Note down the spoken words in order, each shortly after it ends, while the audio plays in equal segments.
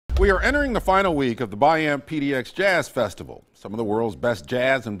We are entering the final week of the Diane PDX Jazz Festival. Some of the world's best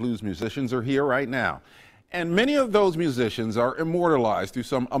jazz and blues musicians are here right now. And many of those musicians are immortalized through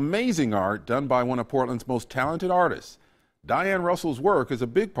some amazing art done by one of Portland's most talented artists. Diane Russell's work is a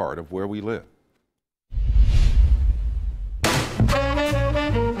big part of where we live.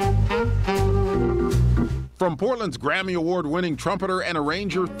 From Portland's Grammy Award-winning trumpeter and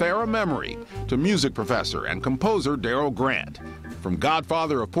arranger Thara Memory to music professor and composer Daryl Grant. From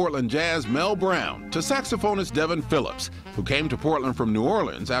godfather of Portland jazz Mel Brown to saxophonist Devin Phillips, who came to Portland from New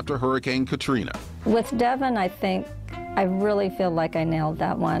Orleans after Hurricane Katrina. With Devin, I really feel like I nailed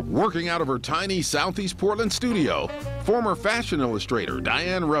that one. Working out of her tiny Southeast Portland studio, former fashion illustrator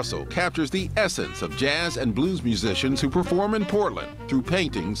Diane Russell captures the essence of jazz and blues musicians who perform in Portland through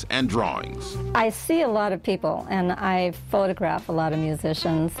paintings and drawings. I see a lot of people, and I photograph a lot of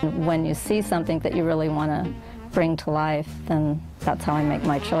musicians. When you see something that you really want to bring to life, then that's how I make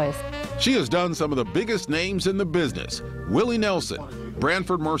my choice. She has done some of the biggest names in the business: Willie Nelson,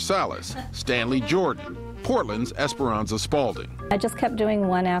 Branford Marsalis, Stanley Jordan, Portland's Esperanza Spalding. I just kept doing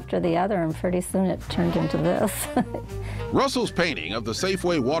one after the other, and pretty soon it turned into this. Russell's painting of the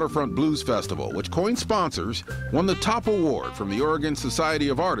Safeway Waterfront Blues Festival, which coined sponsors, won the top award from the Oregon Society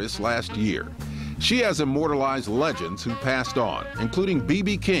of Artists last year. She has immortalized legends who passed on, including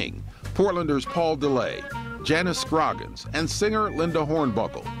B.B. King, Portlanders Paul DeLay, Janice Scroggins, and singer Linda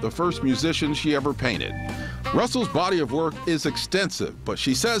Hornbuckle, the first musician she ever painted. Russell's body of work is extensive, but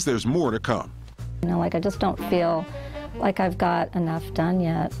she says there's more to come. You know, I just don't feel like I've got enough done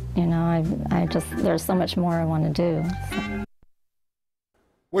yet. You know, there's so much more I want to do. So.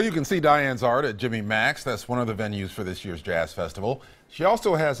 Well, you can see Diane's art at Jimmy Mac's. That's one of the venues for this year's Jazz Festival. She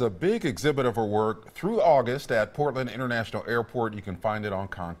also has a big exhibit of her work through August at Portland International Airport. You can find it on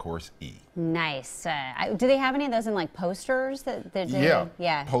Concourse E. Nice. Do they have any of those in like posters?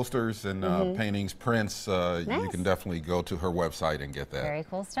 Yeah, posters and paintings, prints. Nice. You can definitely go to her website and get that. Very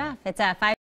cool stuff. It's 5